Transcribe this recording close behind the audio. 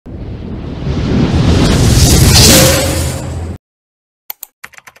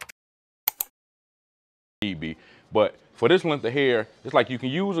But for this length of hair, it's like you can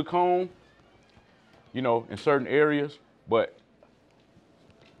use a comb, you know, in certain areas, but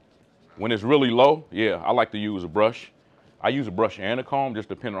when it's really low, yeah, I like to use a brush. I use a brush and a comb, just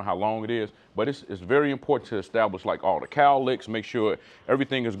depending on how long it is. But it's very important to establish like all the cowlicks, make sure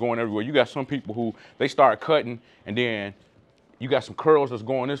everything is going everywhere. You got some people who, they start cutting and then you got some curls that's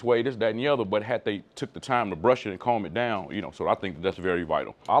going this way, this, that, and the other, but had they took the time to brush it and comb it down, you know, so I think that's very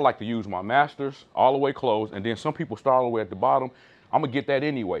vital. I like to use my masters all the way closed, and then some people start all the way at the bottom. I'm gonna get that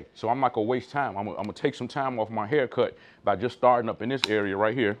anyway, so I'm not gonna waste time. I'm gonna take some time off my haircut by just starting up in this area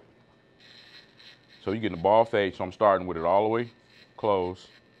right here. So you're getting the ball fade, so I'm starting with it all the way closed.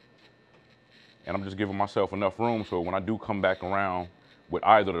 And I'm just giving myself enough room so when I do come back around with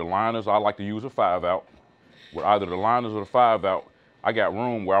either the liners, I like to use a 5-out. With either the liners or the 5-out, I got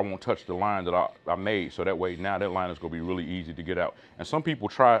room where I won't touch the line that I made. So that way now that line is gonna be really easy to get out. And some people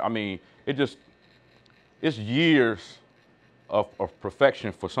try, I mean, it's years of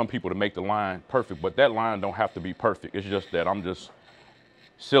perfection for some people to make the line perfect, but that line don't have to be perfect. It's just that I'm just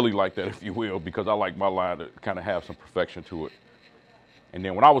silly like that, if you will, because I like my line to kind of have some perfection to it. And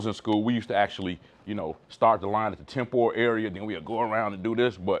then when I was in school, we used to actually, you know, start the line at the temporal area, then we'd go around and do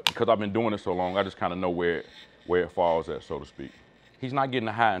this, but because I've been doing it so long, I just kind of know where it falls at, so to speak. He's not getting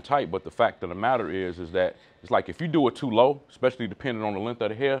a high and tight, but the fact of the matter is that it's like if you do it too low, especially depending on the length of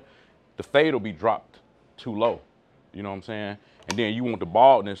the hair, the fade will be dropped too low, you know what I'm saying? And then you want the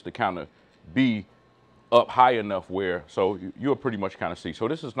baldness to kind of be up high enough where, so you'll pretty much kind of see. So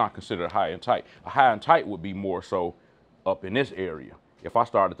this is not considered high and tight. A high and tight would be more so up in this area. If I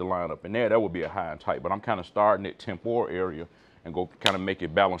started the line up in there, that would be a high and tight, but I'm kind of starting at temporal area and go kind of make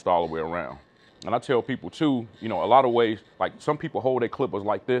it balanced all the way around. And I tell people too, you know, a lot of ways, like some people hold their clippers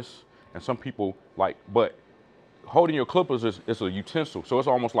like this and some people like, but holding your clippers is a utensil. So it's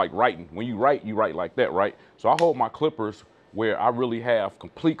almost like writing. When you write like that, right? So I hold my clippers where I really have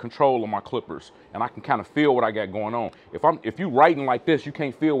complete control of my clippers and I can kind of feel what I got going on. If you writing like this, you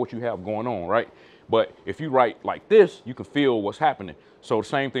can't feel what you have going on, right? But if you write like this, you can feel what's happening. So the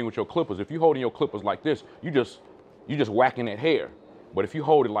same thing with your clippers. If you're holding your clippers like this, you just whacking at hair. But if you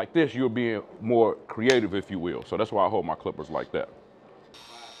hold it like this, you're being more creative, if you will. So that's why I hold my clippers like that.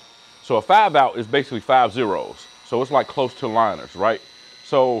 So a 5-out is basically 5 zeros. So it's like close to liners, right?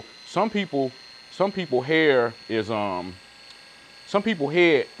 So some people hair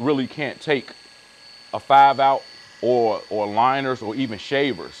really can't take a 5-out or liners or even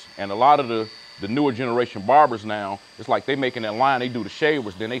shavers. And a lot of the newer generation barbers now, it's like they making that line, they do the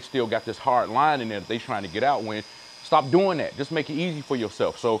shavers, then they still got this hard line in there that they trying to get out when. Stop doing that. Just make it easy for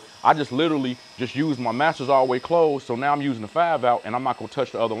yourself. So I just literally just use my masters all the way closed. So now I'm using the 5-out and I'm not gonna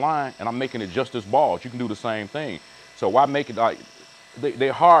touch the other line and I'm making it just as bald. You can do the same thing. So why make it like,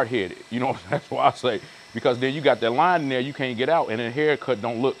 they're hard-headed, you know, that's why I say, because then you got that line in there you can't get out and the haircut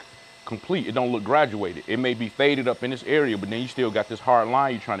don't look complete. It don't look graduated. It may be faded up in this area, but then you still got this hard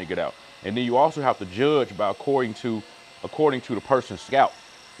line you're trying to get out. And then you also have to judge by according to the person's scalp.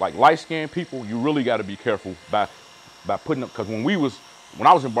 Like light-skinned people, you really got to be careful by putting up, because when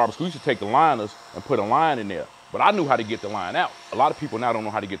I was in barber school, we used to take the liners and put a line in there. But I knew how to get the line out. A lot of people now don't know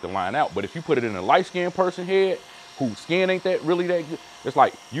how to get the line out. But if you put it in a light-skinned person's head, whose skin ain't really that good, it's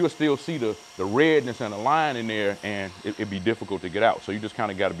like you'll still see the redness and the line in there, and it'd be difficult to get out. So you just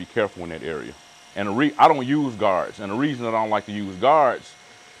kind of got to be careful in that area. And I don't use guards. And the reason that I don't like to use guards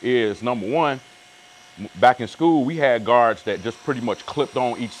is, number one, back in school, we had guards that just pretty much clipped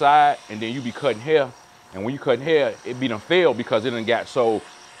on each side, and then you be cutting hair. And when you cutting hair, it be done fail because it done got so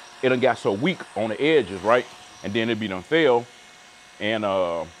weak on the edges, right? And then it be done fail. And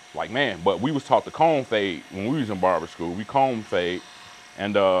like, man, but we was taught to comb fade when we was in barber school. We comb fade.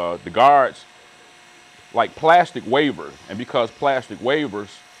 And the guards, like plastic wavers. And because plastic wavers,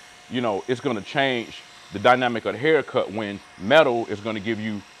 you know, it's gonna change the dynamic of the haircut when metal is gonna give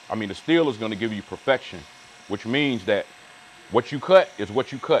you, the steel is gonna give you perfection, which means that what you cut is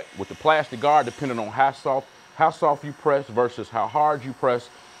what you cut. With the plastic guard, depending on how soft you press versus how hard you press,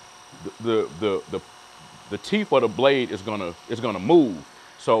 the teeth of the blade is gonna move.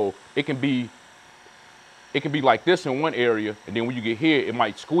 So it can be like this in one area, and then when you get here, it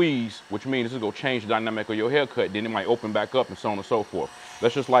might squeeze, which means this is gonna change the dynamic of your haircut. Then it might open back up and so on and so forth.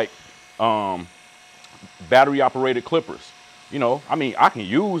 That's just like battery operated clippers. You know, I can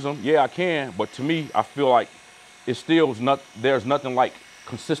use them, yeah, I can, but to me, I feel like there's nothing like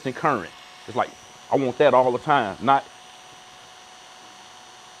consistent current. It's like, I want that all the time, not,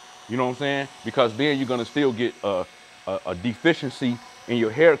 you know what I'm saying? Because then you're gonna still get a deficiency in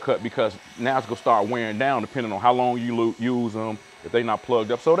your haircut, because now it's gonna start wearing down depending on how long you use them, if they're not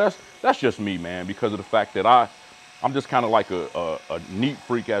plugged up. So that's just me, man, because of the fact that I'm just kind of like a neat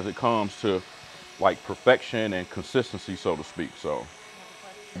freak as it comes to like perfection and consistency, so to speak. So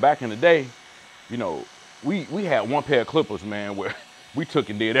back in the day, you know, we had one pair of clippers, man, where we took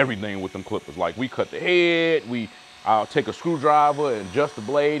and did everything with them clippers. Like we cut the head, I'll take a screwdriver and adjust the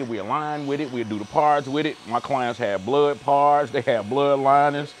blade, and we align with it. We'd do the parts with it. My clients had blood parts, they had blood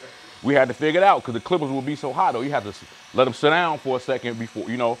linings. We had to figure it out because the clippers would be so hot, though. You had to let them sit down for a second before,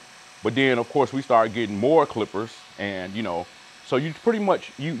 you know. But then, of course, we started getting more clippers, and you know, so you pretty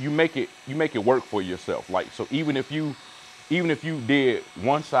much you make it work for yourself. Like, so even if you did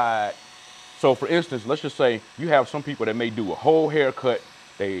one side, so for instance, let's just say you have some people that may do a whole haircut.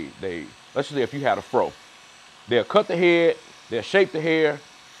 Let's just say if you had a fro, they'll cut the head, they'll shape the hair,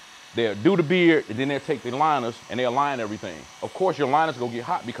 they'll do the beard, and then they'll take the liners and they'll line everything. Of course, your liners gonna get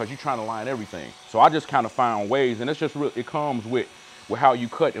hot because you're trying to line everything. So I just kind of found ways, and it's just real. It comes with how you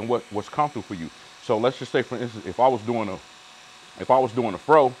cut and what's comfortable for you. So let's just say, for instance, if I was doing a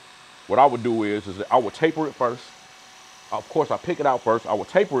fro, what I would do is that I would taper it first. Of course, I pick it out first. I would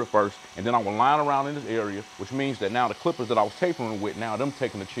taper it first, and then I would line around in this area, which means that now the clippers that I was tapering with, now them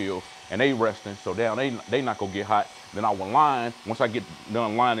taking the chill and they resting, so down they not gonna get hot. Then I would line. Once I get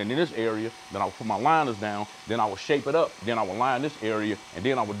done lining in this area, then I would put my liners down. Then I would shape it up. Then I would line this area, and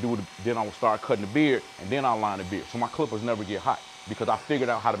then I would start cutting the beard, and then I line the beard. So my clippers never get hot because I figured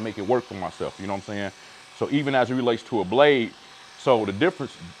out how to make it work for myself. You know what I'm saying? So even as it relates to a blade, so the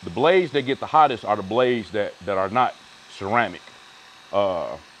difference, the blades that get the hottest are the blades that are not ceramic.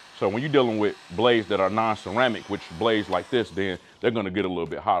 So when you're dealing with blades that are non-ceramic, which blades like this, then they're gonna get a little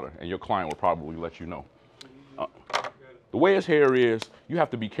bit hotter, and your client will probably let you know. The way his hair is, you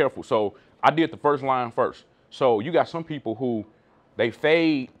have to be careful. So I did the first line first. So you got some people who they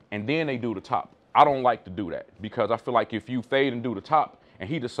fade and then they do the top. I don't like to do that because I feel like if you fade and do the top and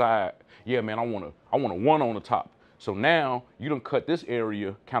he decide, yeah, man, I want a one on the top. So now you done cut this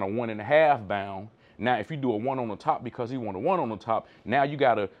area kind of 1.5 down. Now, if you do a one on the top because he want a one on the top, now you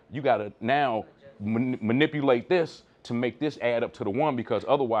gotta now manipulate this to make this add up to the one, because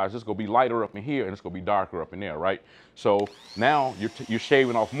otherwise it's gonna be lighter up in here and it's gonna be darker up in there, right? So now you're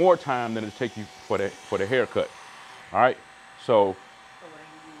shaving off more time than it take you for the haircut. All right. So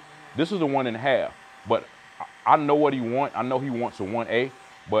this is a 1.5, but I know what he wants. I know he wants a 1A,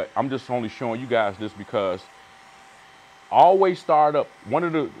 but I'm just only showing you guys this because always start up. One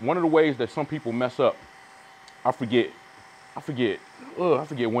of the ways that some people mess up, I forget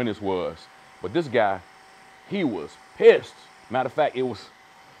when this was, but this guy, he was pissed. Matter of fact, it was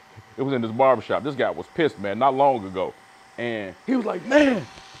in this barbershop. This guy was pissed, man, not long ago. And he was like, man,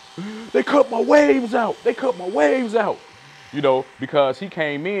 they cut my waves out. They cut my waves out. You know, because he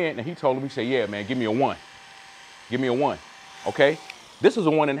came in and he told him, he said, yeah, man, give me a 1. Give me a 1. Okay? This is a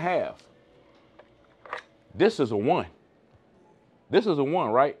 1.5. This is a 1. This is a 1,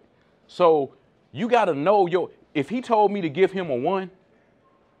 right? So you got to know if he told me to give him a 1,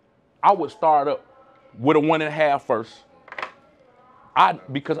 I would start up with a 1.5 first.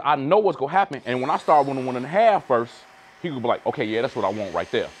 Because I know what's going to happen. And when I start with a 1.5 first, he could be like, okay, yeah, that's what I want right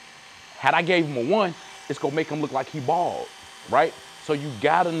there. Had I gave him a 1, it's going to make him look like he bald, right? So you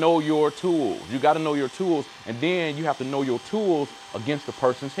got to know your tools. You got to know your tools. And then you have to know your tools against the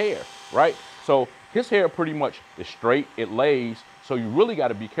person's hair, right? So his hair pretty much is straight. It lays. So you really got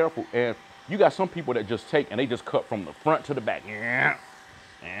to be careful. And you got some people that just take and they just cut from the front to the back. Yeah.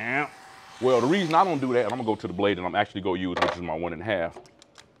 Well, the reason I don't do that, and I'm going to go to the blade and I'm actually going to use, which is my 1.5.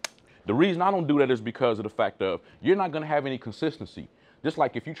 The reason I don't do that is because of the fact of you're not going to have any consistency. Just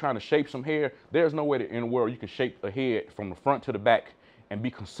like if you're trying to shape some hair, there's no way in the world you can shape a head from the front to the back and be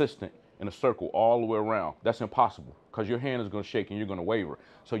consistent in a circle all the way around. That's impossible because your hand is going to shake and you're going to waver.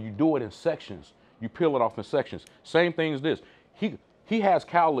 So you do it in sections. You peel it off in sections. Same thing as this. He has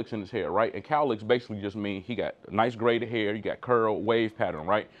cowlicks in his hair, right? And cowlicks basically just mean he got nice braided hair, he got curl, wave pattern,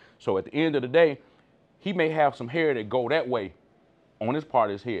 right? So at the end of the day, he may have some hair that go that way on this part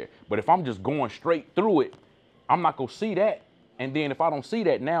of his hair. But if I'm just going straight through it, I'm not going to see that. And then if I don't see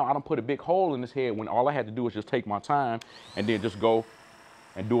that now, I don't put a big hole in his head when all I had to do is just take my time and then just go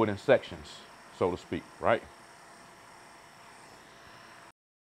and do it in sections, so to speak, right?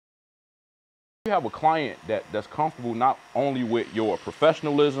 You have a client that's comfortable not only with your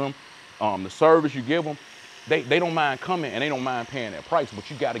professionalism, the service you give them, they don't mind coming and they don't mind paying that price, but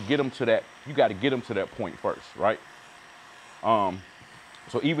you got to get them to that. You got to get them to that point first, right?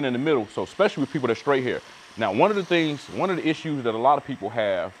 So even in the middle, so especially with people that straight hair. Now, one of the issues that a lot of people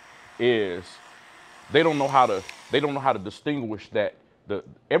have is they don't know how to distinguish that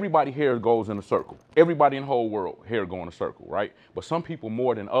everybody hair goes in a circle. Everybody in the whole world hair go in a circle, right? But some people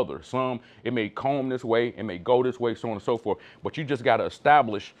more than others. Some, it may comb this way, it may go this way, so on and so forth. But you just got to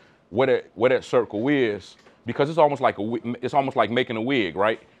establish where that circle is, because it's almost like making a wig,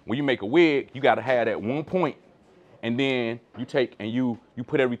 right? When you make a wig, you got to have that one point, and then you take and you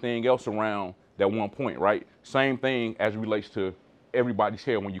put everything else around that one point, right? Same thing as it relates to everybody's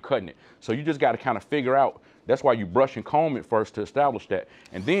hair when you're cutting it. So you just got to kind of figure out. That's why you brush and comb it first to establish that.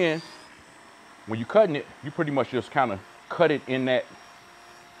 And then when you're cutting it, you pretty much just kind of cut it in that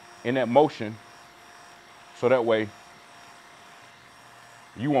motion, so that way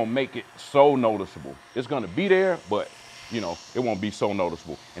you won't make it so noticeable. It's gonna be there, but you know, it won't be so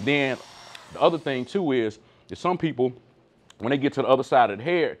noticeable. And then the other thing too is some people, when they get to the other side of the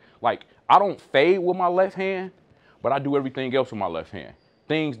hair, like I don't fade with my left hand, but I do everything else with my left hand.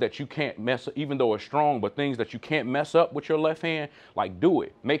 Things that you can't mess up, even though it's strong, but things that you can't mess up with your left hand, like do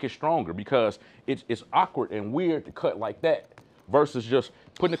it, make it stronger, because it's awkward and weird to cut like that versus just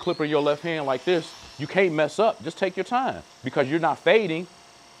putting the clipper in your left hand like this. You can't mess up, just take your time, because you're not fading,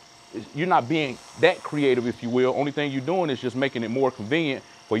 you're not being that creative, if you will. Only thing you're doing is just making it more convenient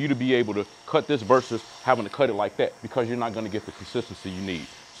for you to be able to cut this versus having to cut it like that, because you're not gonna get the consistency you need.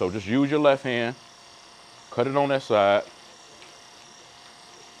 So just use your left hand, cut it on that side.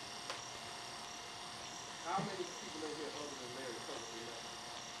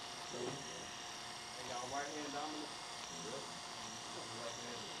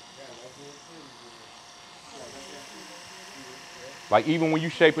 Like even when you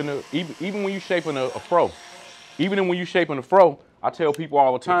shaping a fro, I tell people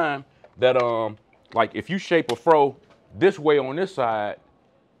all the time that like if you shape a fro this way on this side,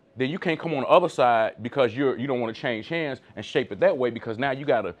 then you can't come on the other side, because you don't want to change hands and shape it that way, because now you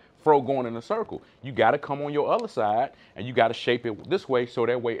got a fro going in a circle. You got to come on your other side and you got to shape it this way, so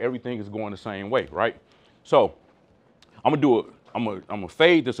that way everything is going the same way, right? So I'm gonna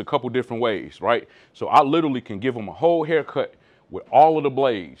fade this a couple different ways, right? So I literally can give them a whole haircut with all of the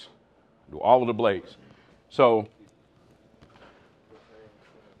blades, So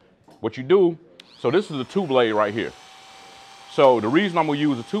what you do, so this is a 2-blade right here. So the reason I'm gonna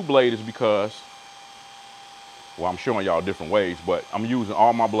use a 2-blade is because, well, I'm showing y'all different ways, but I'm using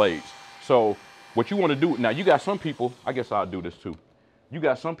all my blades. So what you wanna do, now you got some people, I guess I'll do this too. You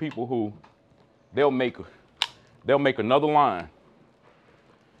got some people who, they'll make another line.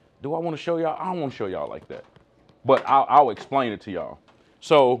 Do I wanna show y'all? I don't wanna show y'all like that. But I'll explain it to y'all.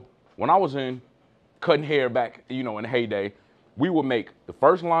 So when I was in cutting hair back, you know, in the heyday, we would make the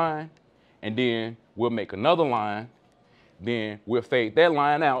first line, and then we'll make another line, then we'll fade that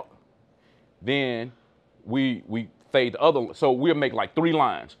line out, then we fade the other. So we'll make like 3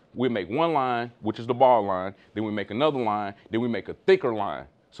 lines. We'll make one line, which is the ball line, then we make another line, then we make a thicker line.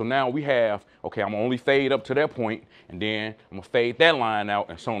 So now we have, okay, I'm gonna only fade up to that point, and then I'm gonna fade that line out,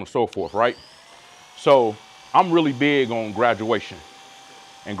 and so on and so forth, right? So I'm really big on graduation.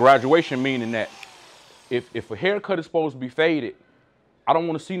 And graduation meaning that if a haircut is supposed to be faded, I don't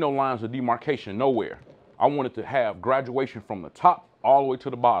want to see no lines of demarcation nowhere. I want it to have graduation from the top all the way to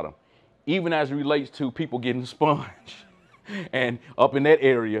the bottom, even as it relates to people getting sponge. And up in that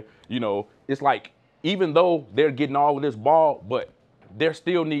area, you know, it's like, even though they're getting all of this ball, but there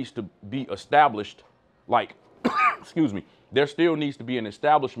still needs to be established, like, excuse me, there still needs to be an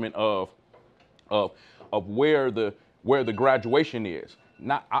establishment of where the graduation is.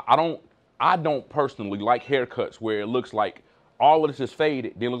 Not, I don't personally like haircuts where it looks like all of this is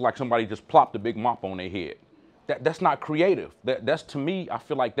faded, then it looks like somebody just plopped a big mop on their head. That's not creative. That's, to me, I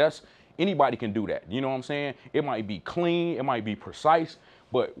feel like anybody can do that. You know what I'm saying? It might be clean, it might be precise,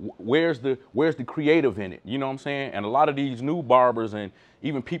 but where's the creative in it? You know what I'm saying? And a lot of these new barbers and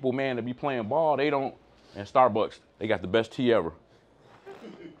even people, man, that be playing ball, they don't. And Starbucks, they got the best tea ever.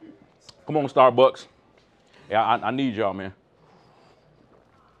 Come on, Starbucks. Yeah, I need y'all, man.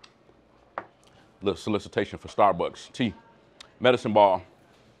 Little solicitation for Starbucks tea, medicine ball,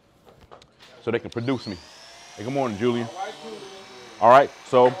 so they can produce me. Hey, good morning, Julian. All right,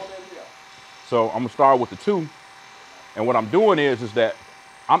 so I'm gonna start with the 2, and what I'm doing is that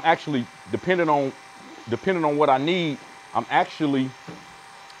I'm actually depending on what I need. I'm actually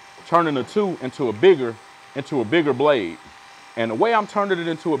turning the 2 into a bigger blade, and the way I'm turning it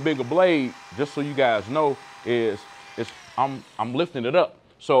into a bigger blade, just so you guys know, is I'm lifting it up.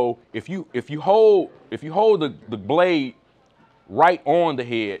 So if you hold the blade right on the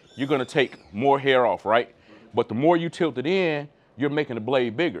head, you're gonna take more hair off, right? But the more you tilt it in, you're making the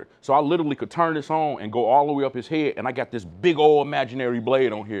blade bigger. So I literally could turn this on and go all the way up his head, and I got this big old imaginary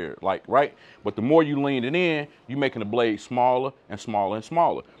blade on here, like, right? But the more you lean it in, you're making the blade smaller and smaller and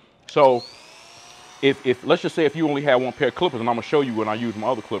smaller. So if let's just say if you only had one pair of clippers, and I'm gonna show you when I use my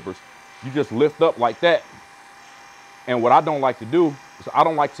other clippers, you just lift up like that. And what I don't like to do is I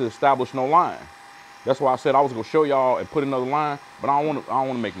don't like to establish no line. That's why I said I was gonna show y'all and put another line, but I don't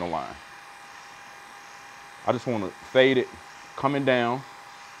wanna make no line. I just wanna fade it, coming down.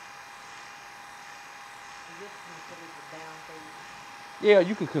 Yeah,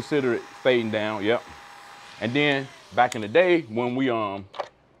 you can consider it fading down, yep. And then back in the day when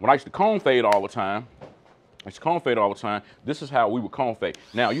I used to comb fade all the time, this is how we would comb fade.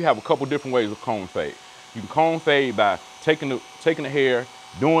 Now you have a couple different ways of comb fade. You can comb fade by taking the hair,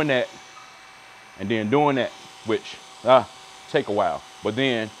 doing that, and then doing that, which take a while. But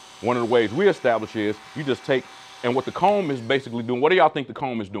then one of the ways we establish is you just take, and what the comb is basically doing, what do y'all think the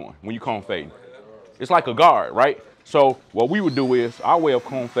comb is doing when you comb fade? It's like a guard, right? So what we would do is, our way of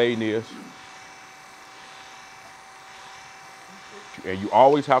comb fading is, and you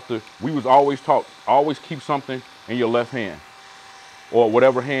always have to, we was always taught, always keep something in your left hand, or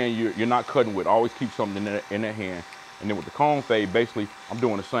whatever hand you're not cutting with, always keep something in that hand. And then with the comb fade, basically, I'm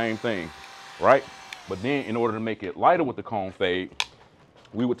doing the same thing, right? But then in order to make it lighter with the comb fade,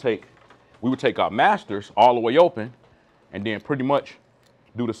 we would take our masters all the way open, and then pretty much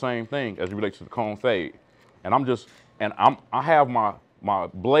do the same thing as it relates to the comb fade. And I have my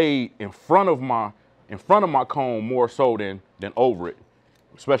blade in front of my comb more so than over it,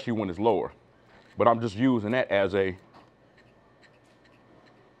 especially when it's lower. But I'm just using that as a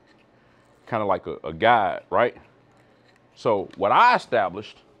kind of like a guide, right? So what I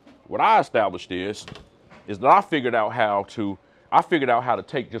established is that I figured out how to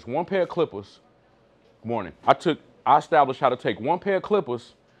take just one pair of clippers. Good morning. I established how to take one pair of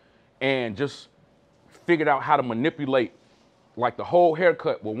clippers and just figured out how to manipulate like the whole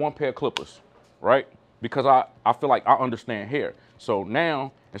haircut with one pair of clippers, right? Because I feel like I understand hair. So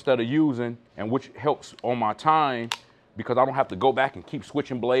now, instead of using, and which helps on my time, because I don't have to go back and keep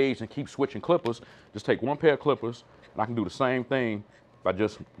switching blades and keep switching clippers, just take one pair of clippers, and I can do the same thing by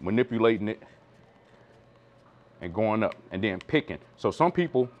just manipulating it and going up, and then picking. So some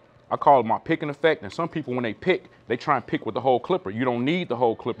people, I call it my picking effect, and some people when they pick, they try and pick with the whole clipper. You don't need the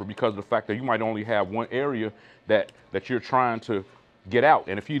whole clipper because of the fact that you might only have one area that you're trying to get out.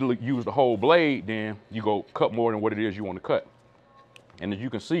 And if you use the whole blade, then you go cut more than what it is you want to cut. And as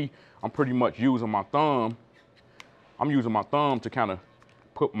you can see, I'm pretty much using my thumb. I'm using my thumb to kind of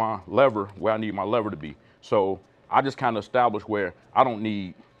put my lever where I need my lever to be. So I just kind of established where I don't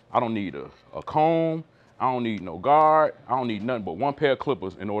need a comb, I don't need no guard, I don't need nothing but one pair of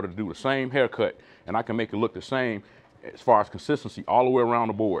clippers in order to do the same haircut. And I can make it look the same as far as consistency all the way around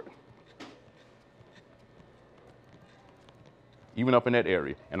the board. Even up in that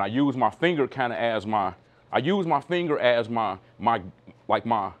area. And I use my finger kind of as my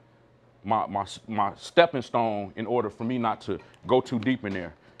stepping stone in order for me not to go too deep in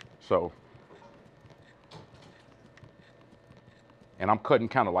there. So, and I'm cutting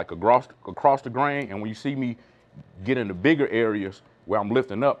kind of like across the grain. And when you see me get into bigger areas where I'm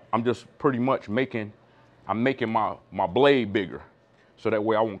lifting up, I'm just pretty much making my blade bigger. So that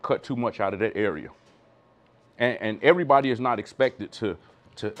way I won't cut too much out of that area. And everybody is not expected to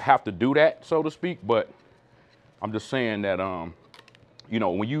have to do that, so to speak, but I'm just saying that, you know,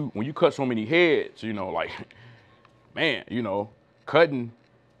 when you cut so many heads, you know, like, man, you know, cutting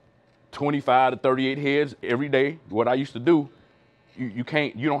 25 to 38 heads every day, what I used to do, you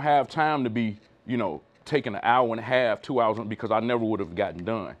don't have time to be, you know, taking an hour and a half, 2 hours, because I never would have gotten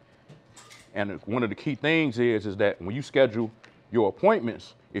done. And one of the key things is that when you schedule your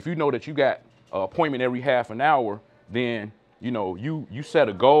appointments, if you know that you got an appointment every half an hour, then, you know, you set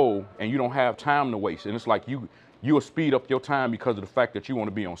a goal and you don't have time to waste. And it's like you'll speed up your time because of the fact that you want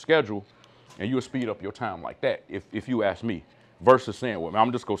to be on schedule, and you'll speed up your time like that, if you ask me, versus saying, well,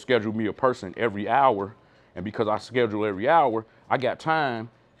 I'm just going to schedule me a person every hour, and because I schedule every hour, I got time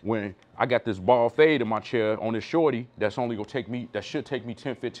when I got this ball fade in my chair on this shorty that's only going to take me, that should take me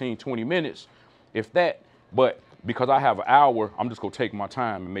 10, 15, 20 minutes, if that, but because I have an hour, I'm just going to take my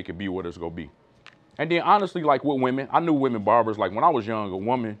time and make it be what it's going to be. And then honestly, like with women, I knew women barbers, like when I was young, a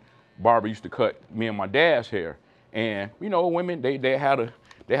woman barber used to cut me and my dad's hair. And, you know, women, they had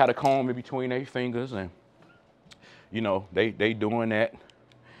a comb in between their fingers, and, you know, they doing that,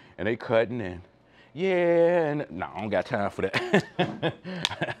 and they cutting, and yeah, and no, I don't got time for that.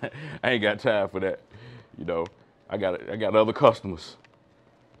 I ain't got time for that. You know, I got other customers.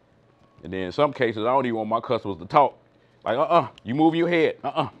 And then in some cases, I don't even want my customers to talk. Like, you move your head.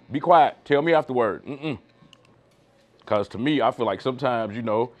 Be quiet. Tell me afterward. Because to me, I feel like sometimes, you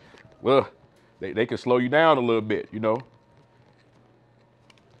know, well, they can slow you down a little bit, you know.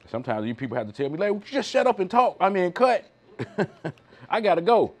 Sometimes you people have to tell me, like, just shut up and talk. I mean, cut. I got to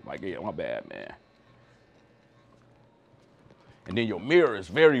go. Like, yeah, my bad, man. And then your mirror is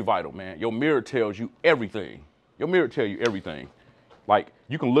very vital, man. Your mirror tells you everything. Your mirror tells you everything. Like,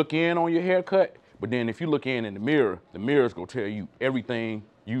 you can look in on your haircut, but then if you look in the mirror's gonna tell you everything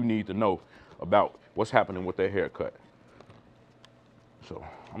you need to know about what's happening with that haircut. So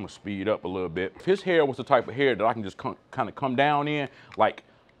I'm gonna speed up a little bit. If his hair was the type of hair that I can just kind of come down in, like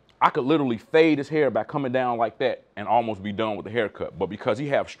I could literally fade his hair by coming down like that and almost be done with the haircut. But because he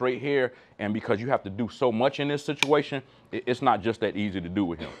have straight hair and because you have to do so much in this situation, it's not just that easy to do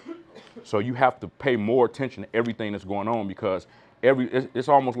with him. So you have to pay more attention to everything that's going on because it's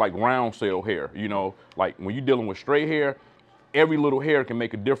almost like round cell hair, you know, like when you're dealing with straight hair, every little hair can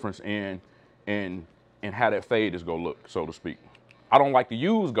make a difference in how that fade is gonna look, so to speak. I don't like to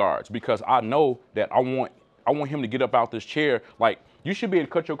use guards because I know that I want him to get up out this chair. Like, you should be able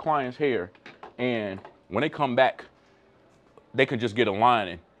to cut your client's hair, and when they come back, they can just get a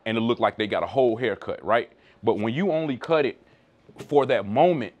lining and it look like they got a whole haircut, right? But when you only cut it for that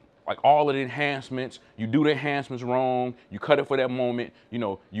moment, like all of the enhancements, you do the enhancements wrong, you cut it for that moment, you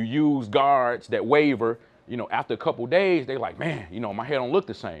know, you use guards that waver, you know, after a couple days, they like, man, you know, my hair don't look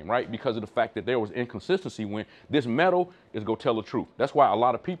the same, right? Because of the fact that there was inconsistency when this metal is gonna tell the truth. That's why a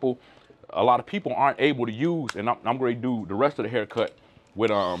lot of people aren't able to use, and I'm going to do the rest of the haircut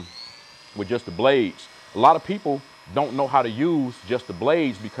with just the blades. A lot of people don't know how to use just the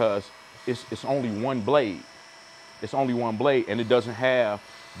blades because it's only one blade. It's only one blade, and it doesn't have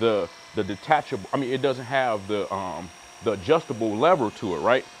the detachable. I mean, it doesn't have the adjustable lever to it,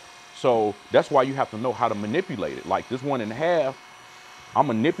 right? So that's why you have to know how to manipulate it. Like this 1.5, I'm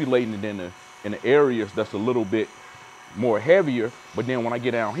manipulating it in the areas that's a little bit more heavier, but then when I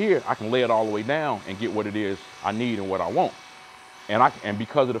get down here, I can lay it all the way down and get what it is I need and what I want. And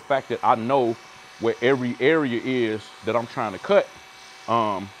because of the fact that I know where every area is that I'm trying to cut,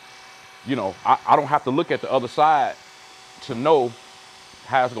 you know, I don't have to look at the other side to know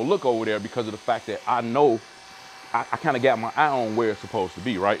how it's gonna look over there because of the fact that I know I kind of got my eye on where it's supposed to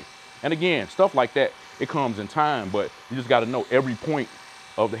be, right? And again, stuff like that, it comes in time, but you just got to know every point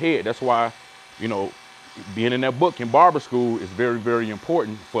of the head. That's why, you know, being in that book in barber school is very, very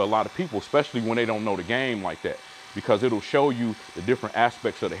important for a lot of people, especially when they don't know the game like that, because it'll show you the different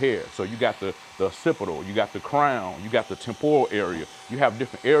aspects of the hair. So you got the occipital, you got the crown, you got the temporal area. You have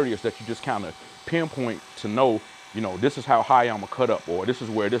different areas that you just kind of pinpoint to know, you know, this is how high I'm gonna cut up, or this is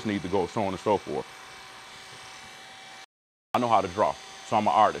where this needs to go, so on and so forth. I know how to draw, so I'm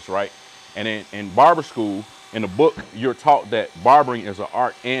an artist, right? And in barber school, in the book, you're taught that barbering is an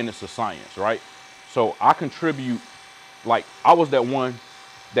art and it's a science, right? So I contribute, like I was that one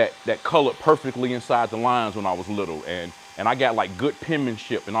that colored perfectly inside the lines when I was little, and I got like good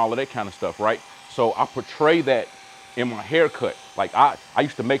penmanship and all of that kind of stuff, right? So I portray that in my haircut. Like I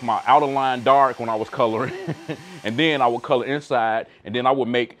used to make my outer line dark when I was coloring, and then I would color inside, and then I would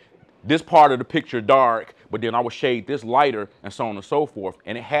make this part of the picture dark, but then I would shade this lighter and so on and so forth.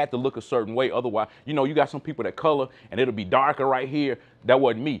 And it had to look a certain way. Otherwise, you know, you got some people that color and it'll be darker right here. That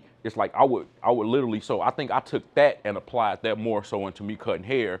wasn't me. It's like I would literally, so I think I took that and applied that more so into me cutting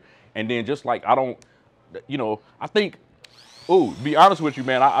hair. And then just like, I don't, you know, I think, to be honest with you,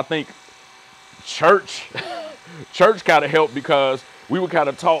 man, I think church kind of helped because we were kind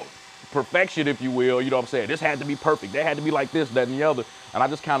of taught perfection, if you will, you know what I'm saying? This had to be perfect. That had to be like this, that, and the other. And I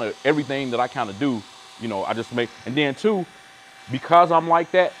just kind of, everything that I kind of do, you know, I just make, and then too, because I'm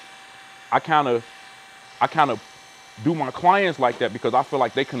like that, I kind of do my clients like that because I feel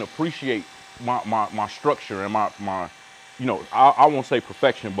like they can appreciate my structure and my, you know, I won't say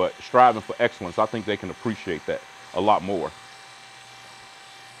perfection, but striving for excellence. I think they can appreciate that a lot more.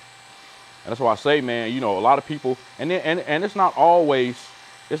 And that's why I say, man, you know, a lot of people, and it's not always,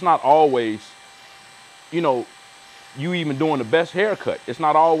 you know, you even doing the best haircut. It's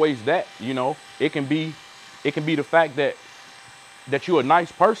not always that, you know. It can be the fact that you're a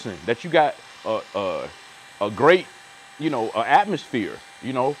nice person, that you got a great, you know, atmosphere.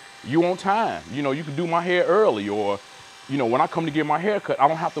 You know, you on time. You know, you can do my hair early, or, you know, when I come to get my hair cut, I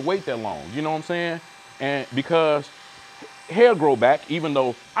don't have to wait that long. You know what I'm saying? And because hair grow back, even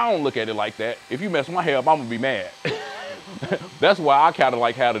though I don't look at it like that. If you mess my hair up, I'm gonna be mad. That's why I kind of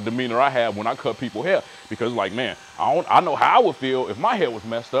like have the demeanor I have when I cut people's hair, because like, man, I know how I would feel if my hair was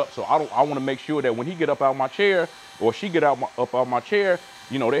messed up. So I want to make sure that when he get up out my chair or she get up out my chair,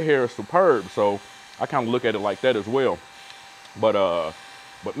 you know, their hair is superb. So I kind of look at it like that as well.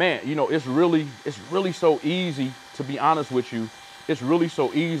 But man, you know, it's really so easy, to be honest with you. It's really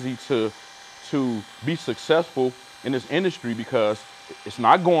so easy to be successful in this industry because it's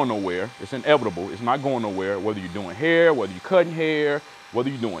not going nowhere. It's inevitable. It's not going nowhere. Whether you're doing hair, whether you're cutting hair, whether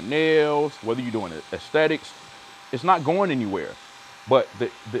you're doing nails, whether you're doing aesthetics, it's not going anywhere. But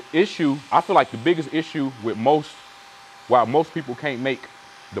the issue, I feel like the biggest issue with why most people can't make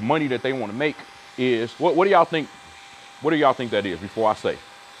the money that they want to make is, what do y'all think? What do y'all think that is before I say?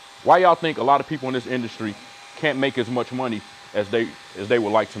 Why y'all think a lot of people in this industry can't make as much money as they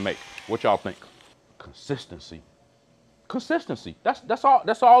would like to make? What y'all think? Consistency. Consistency. That's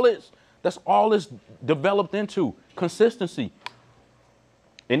all it's developed into. Consistency.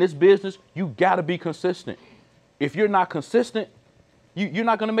 In this business, you gotta be consistent. If you're not consistent, you're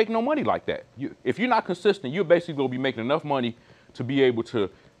not gonna make no money like that. If you're not consistent, you're basically gonna be making enough money to be able to,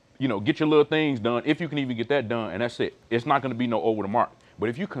 you know, get your little things done, if you can even get that done, and that's it. It's not gonna be no over the mark. But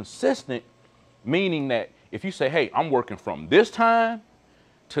if you're consistent, meaning that if you say, hey, I'm working from this time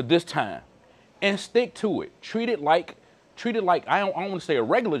to this time, and stick to it. Treat it like I don't want to say a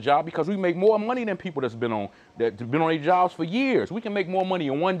regular job, because we make more money than people that's been on their jobs for years. We can make more money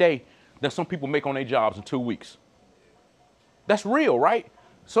in one day than some people make on their jobs in 2 weeks. That's real, right?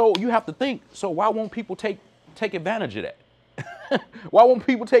 So you have to think, so why won't people take advantage of that? Why won't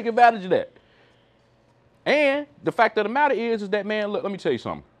people take advantage of that? And the fact of the matter is that, man, look, let me tell you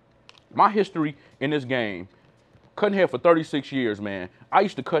something. My history in this game, cutting hair for 36 years, man. I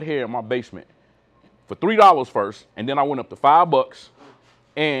used to cut hair in my basement for $3 first, and then I went up to $5,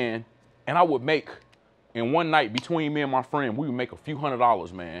 and I would make, in one night, between me and my friend, we would make a few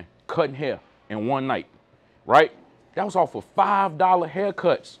 $100s, man, cutting hair in one night, right? That was off of $5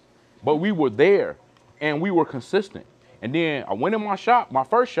 haircuts, but we were there, and we were consistent. And then I went in my shop, my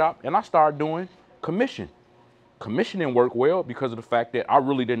first shop, and I started doing commission. Commission didn't work well because of the fact that I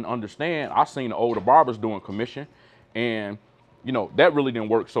really didn't understand. I seen the older barbers doing commission, and you know, that really didn't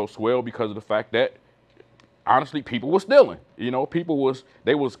work so swell because of the fact that, honestly, people were stealing. You know,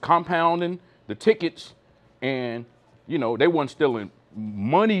 they was compounding the tickets, and you know, they wasn't stealing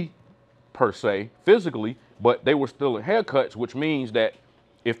money per se, physically, but they were stealing haircuts, which means that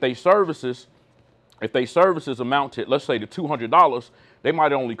if they services amounted, let's say, to $200, they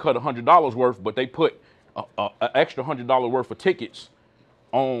might only cut $100 worth, but they put an extra $100 worth of tickets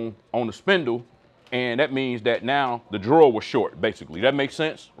on the spindle, and that means that now the drawer was short, basically. That makes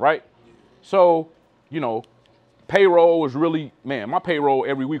sense, right? So, you know, payroll was really, man, my payroll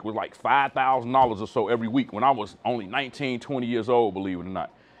every week was like $5,000 or so every week when I was only 19, 20 years old, believe it or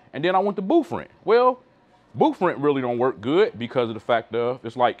not. And then I went to booth rent. Well, booth rent really don't work good because of the fact of,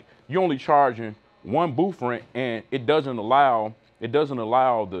 it's like you're only charging one booth rent, and it doesn't allow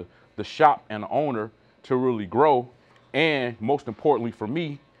the shop and the owner to really grow. And most importantly for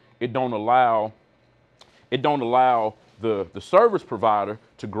me, it don't allow the service provider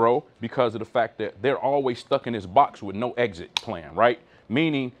to grow because of the fact that they're always stuck in this box with no exit plan, right?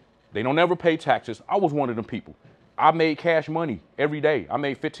 Meaning they don't ever pay taxes. I was one of them people. I made cash money every day. I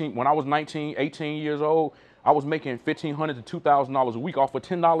made when I was 19, 18 years old, I was making $1,500 to $2,000 a week off of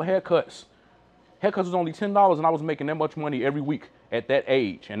 $10 haircuts. Haircuts was only $10, and I was making that much money every week at that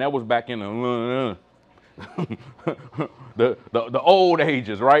age. And that was back in the old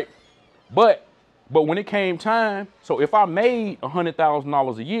ages, right? But when it came time, so if I made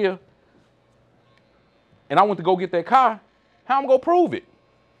 $100,000 a year and I went to go get that car, how am I gonna prove it?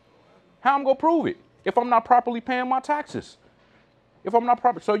 How am I gonna prove it if I'm not properly paying my taxes? If I'm not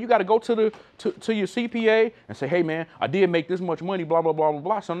proper, so you got to go to your CPA and say, hey man, I did make this much money, blah blah blah blah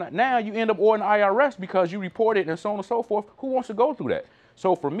blah. So now you end up owing the IRS because you reported and so on and so forth. Who wants to go through that?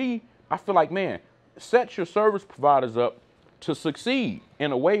 So for me, I feel like, man, set your service providers up to succeed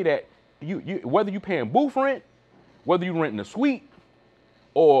in a way that whether you paying booth rent, whether you renting a suite,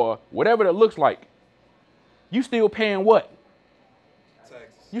 or whatever that looks like, you still paying what? Taxes.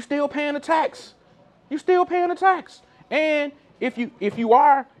 You still paying the tax. You still paying the tax. And if you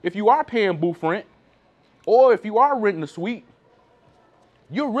are paying booth rent, or if you are renting a suite,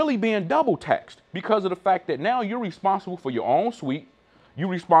 you're really being double taxed because of the fact that now you're responsible for your own suite. You're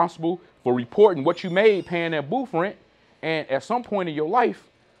responsible for reporting what you made paying that booth rent. And at some point in your life,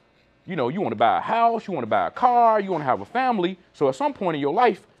 you know, you want to buy a house, you want to buy a car, you want to have a family. So at some point in your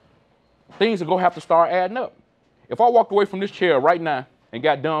life, things are going to have to start adding up. If I walked away from this chair right now and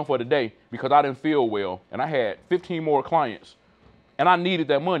got done for the day because I didn't feel well and I had 15 more clients and I needed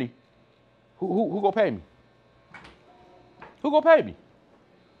that money, who gonna pay me? Who gonna pay me?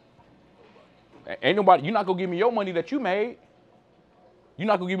 Ain't nobody. You're not gonna give me your money that you made. You're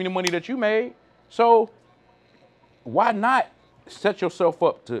not gonna give me the money that you made. So why not set yourself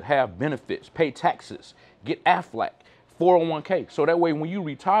up to have benefits, pay taxes, get Aflac, 401k. So that way when you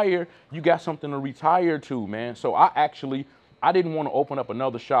retire, you got something to retire to, man. So I didn't want to open up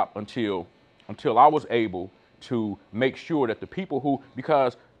another shop until I was able to make sure that the people who,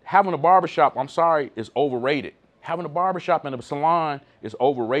 because having a barbershop, I'm sorry, is overrated. Having a barbershop and a salon is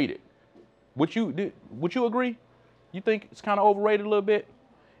overrated. Would you agree? You think it's kind of overrated a little bit?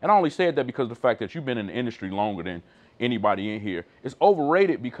 And I only said that because of the fact that you've been in the industry longer than anybody in here. It's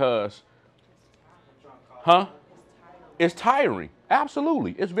overrated because, it's tiring.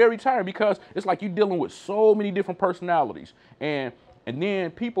 Absolutely. It's very tiring because it's like you're dealing with so many different personalities. And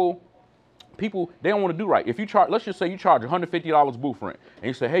then people, they don't want to do right. If you charge, let's just say you charge $150 booth rent, and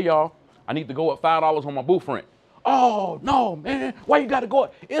you say, hey, y'all, I need to go up $5 on my booth rent. Oh, no, man, why you got to go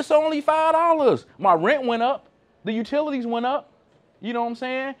up? It's only $5. My rent went up. The utilities went up. You know what I'm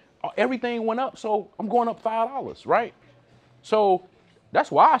saying? Everything went up, so I'm going up $5, right? So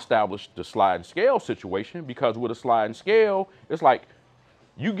that's why I established the sliding scale situation, because with a sliding scale, it's like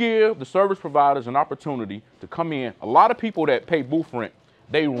you give the service providers an opportunity to come in. A lot of people that pay booth rent,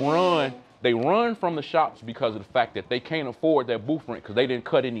 they run from the shops because of the fact that they can't afford that booth rent because they didn't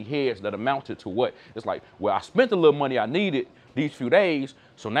cut any heads that amounted to what? It's like, well, I spent the little money I needed these few days,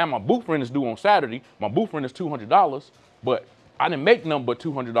 so now my booth rent is due on Saturday. My booth rent is $200, but I didn't make nothing but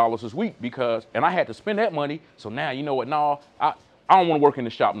 $200 this week and I had to spend that money. So now, you know what? No, I don't want to work in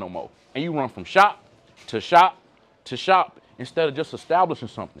the shop no more. And you run from shop to shop to shop instead of just establishing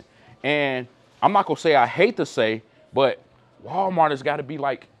something. And I'm not going to say I hate to say, but Walmart has got to be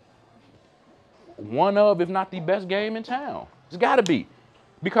like one of, if not the best game in town. It's got to be.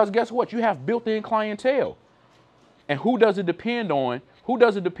 Because guess what? You have built-in clientele. And who does it depend on? Who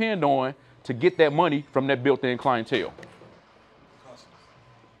does it depend on to get that money from that built-in clientele?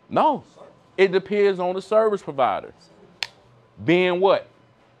 No. It depends on the service provider. Being what?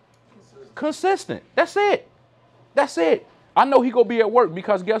 Consistent. That's it. That's it. I know he gonna be at work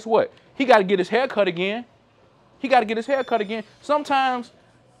because guess what? He got to get his hair cut again. He got to get his hair cut again. Sometimes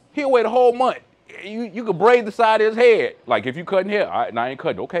he'll wait a whole month. You could braid the side of his head. Like if you cutting hair, all right, now I ain't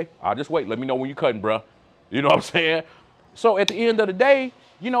cutting. Okay, I'll just wait. Let me know when you cutting, bruh. You know what I'm saying? So at the end of the day,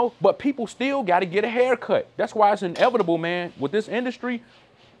 you know, but people still got to get a haircut. That's why it's inevitable, man. With this industry,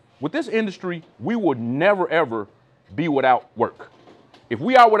 we would never, ever be without work. If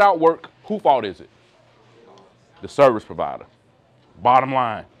we are without work, whose fault is it? The service provider. Bottom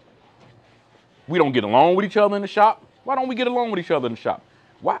line. We don't get along with each other in the shop. Why don't we get along with each other in the shop?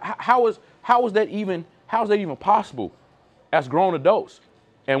 Why, how is that even possible as grown adults?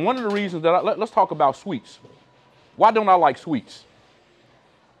 And one of the reasons that let's talk about sweets. Why don't I like sweets?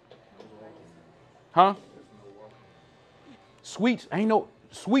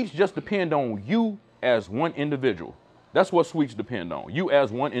 Sweets just depend on you as one individual. That's what sweets depend on, you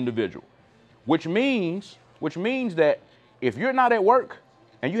as one individual. Which means that if you're not at work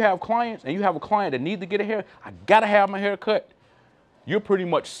and you have clients and you have a client that needs to get a hair, I gotta have my hair cut. You're pretty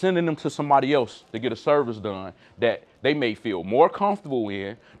much sending them to somebody else to get a service done that they may feel more comfortable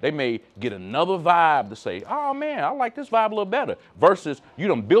in. They may get another vibe to say, oh man, I like this vibe a little better. Versus you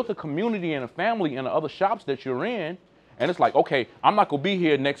done built a community and a family in the other shops that you're in. And it's like, okay, I'm not gonna be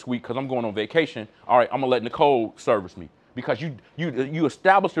here next week because I'm going on vacation. All right, I'm gonna let Nicole service me. Because you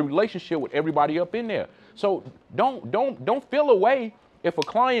established a relationship with everybody up in there. So don't feel away if a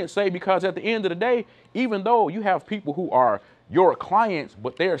client say, because at the end of the day, even though you have people who are your clients,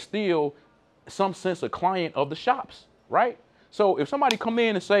 but they're still some sense a client of the shops, right? So if somebody come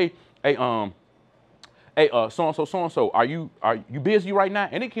in and say, hey, so-and-so, are you busy right now?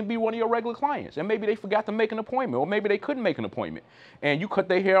 And it can be one of your regular clients. And maybe they forgot to make an appointment, or maybe they couldn't make an appointment. And you cut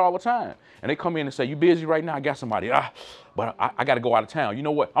their hair all the time. And they come in and say, you busy right now? I got somebody, but I got to go out of town. You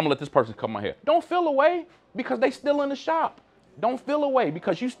know what? I'm gonna let this person cut my hair. Don't feel away because they still in the shop. Don't feel away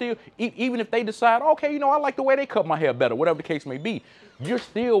because you still, even if they decide, okay, you know, I like the way they cut my hair better, whatever the case may be, you're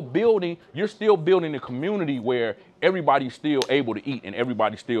still building a community where everybody's still able to eat and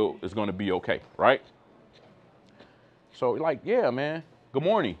everybody still is going to be okay, right? So like, yeah, man, good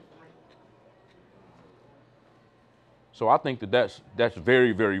morning. So I think that's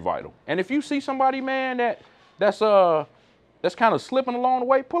very, very vital. And if you see somebody, man, that's kind of slipping along the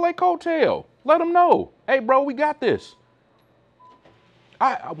way, pull a coattail. Let them know, hey, bro, we got this.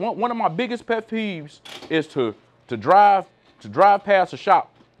 One of my biggest pet peeves is to drive past a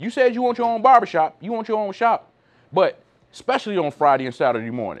shop. You said you want your own barbershop, you want your own shop, but especially on Friday and Saturday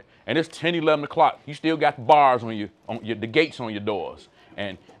morning, and it's 10, 11 o'clock, you still got the bars on the gates on your doors,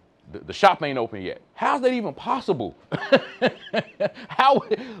 and the shop ain't open yet. How's that even possible? How,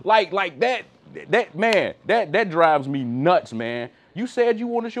 like that, that drives me nuts, man. You said you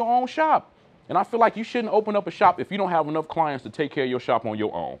wanted your own shop. And I feel like you shouldn't open up a shop if you don't have enough clients to take care of your shop on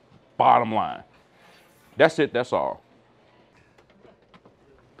your own. Bottom line. That's it, that's all.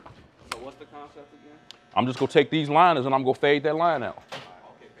 So what's the concept again? I'm just gonna take these liners and I'm gonna fade that line out.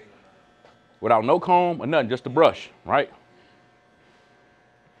 Okay, Without no comb or nothing, just a brush, right?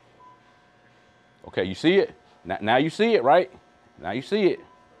 Okay, you see it? Now you see it, right? Now you see it.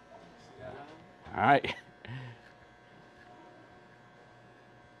 All right.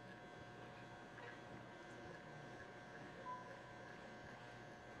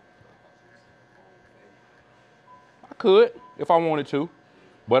 I could if I wanted to,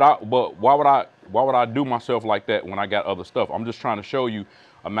 but why would I do myself like that when I got other stuff? I'm just trying to show you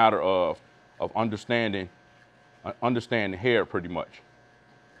a matter of understanding hair pretty much,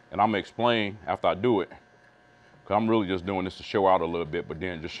 and I'm gonna explain after I do it, because I'm really just doing this to show out a little bit, but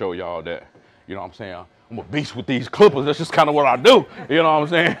then just show y'all that, you know what I'm saying, I'm a beast with these clippers. That's just kind of what I do. You know what I'm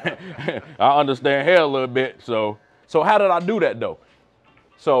saying? I understand hair a little bit. So how did I do that though?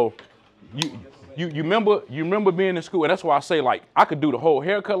 So you remember being in school, and that's why I say, like, I could do the whole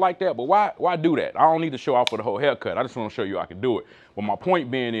haircut like that, but why do that? I don't need to show off for the whole haircut. I just want to show you I can do it. But my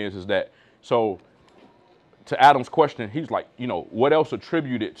point being is that, so to Adam's question, he's like, you know, what else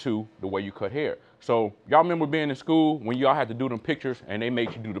attributed to the way you cut hair? So y'all remember being in school when y'all had to do them pictures and they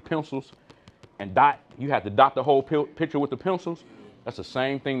made you do the pencils and dot? You had to dot the whole picture with the pencils. That's the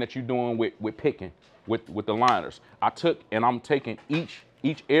same thing that you're doing with picking, with the liners. I took and I'm taking each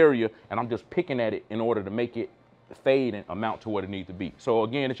area and I'm just picking at it in order to make it fade and amount to what it needs to be. So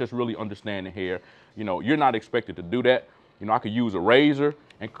again, it's just really understanding hair. You know, you're not expected to do that. You know, I could use a razor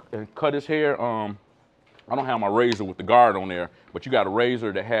and cut his hair. I don't have my razor with the guard on there, but you got a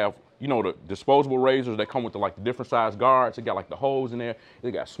razor that have, you know, the disposable razors that come with the different size guards. It got like the holes in there.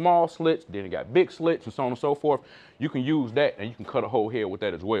 It got small slits, then it got big slits, and so on and so forth. You can use that and you can cut a whole hair with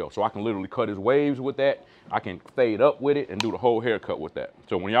that as well. So I can literally cut his waves with that. I can fade up with it and do the whole haircut with that.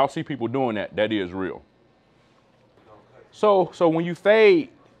 So when y'all see people doing that, that is real. So when you fade,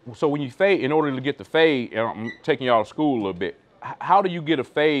 in order to get the fade, and I'm taking y'all to school a little bit, how do you get a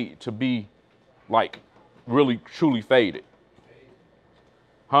fade to be like really truly faded?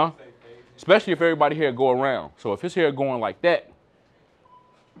 Huh? Especially if everybody hair go around. So if his hair going like that,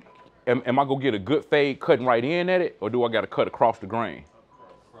 am I gonna get a good fade cutting right in at it, or do I gotta cut across the grain?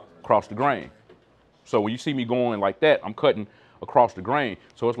 Across the grain. So when you see me going like that, I'm cutting across the grain.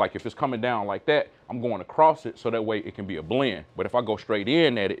 So it's like if it's coming down like that, I'm going across it so that way it can be a blend. But if I go straight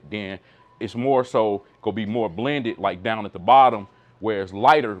in at it, then it's more so gonna be more blended like down at the bottom, where it's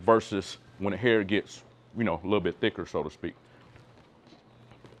lighter versus when the hair gets, you know, a little bit thicker, so to speak.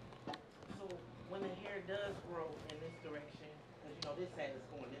 So when the hair does grow in this direction, because you know this side is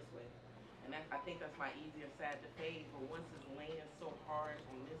going this way, and I think that's my easier side to fade, but once it's laying so hard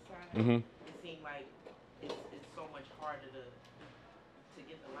on this side, it seems like it's so much harder to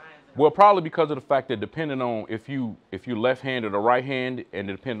get the lines. Well, probably because of the fact that depending on if you left-handed or right-handed, and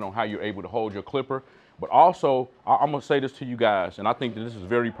depending on how you're able to hold your clipper. But also, I'm gonna say this to you guys, and I think that this is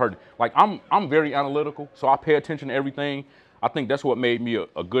very pertinent. Like I'm very analytical, so I pay attention to everything. I think that's what made me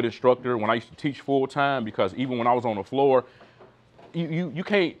a good instructor when I used to teach full time, because even when I was on the floor, you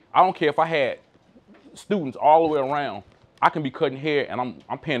can't. I don't care if I had students all the way around. I can be cutting hair, and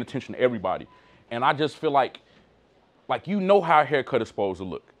I'm paying attention to everybody, and I just feel like you know how a haircut is supposed to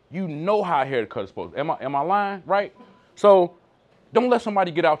look. You know how a haircut is supposed to. Am I lying? Right? So don't let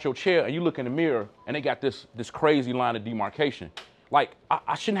somebody get out your chair and you look in the mirror and they got this crazy line of demarcation. Like,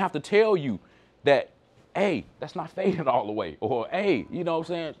 I shouldn't have to tell you that, hey, that's not faded all the way. Or, hey, you know what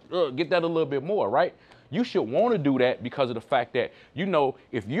I'm saying? Get that a little bit more, right? You should want to do that because of the fact that, you know,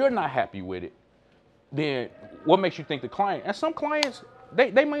 if you're not happy with it, then what makes you think the client? And some clients,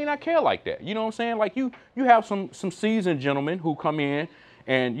 they may not care like that. You know what I'm saying? Like you have some seasoned gentlemen who come in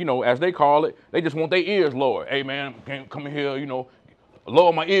and, you know, as they call it, they just want their ears lowered. Hey, man, can't come in here, you know,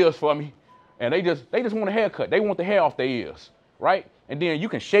 lower my ears for me. And they just want a haircut. They want the hair off their ears, right? And then you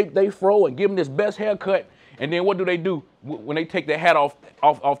can shape their fro and give them this best haircut. And then what do when they take their hat off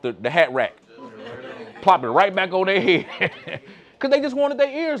the hat rack? Plop it right back on their head. Because they just wanted their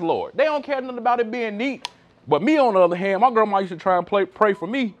ears lowered. They don't care nothing about it being neat. But me, on the other hand, my grandma used to try and pray for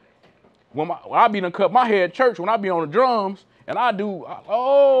me. When I be done cut my hair at church, when I be on the drums, and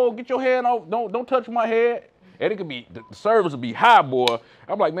get your head off, don't touch my head. And it could be, the service would be high, boy.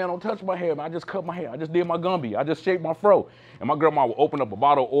 I'm like, man, don't touch my hair, man. I just cut my hair. I just did my Gumby. I just shaped my fro. And my grandma would open up a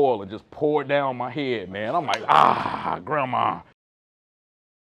bottle of oil and just pour it down my head, man. I'm like, grandma.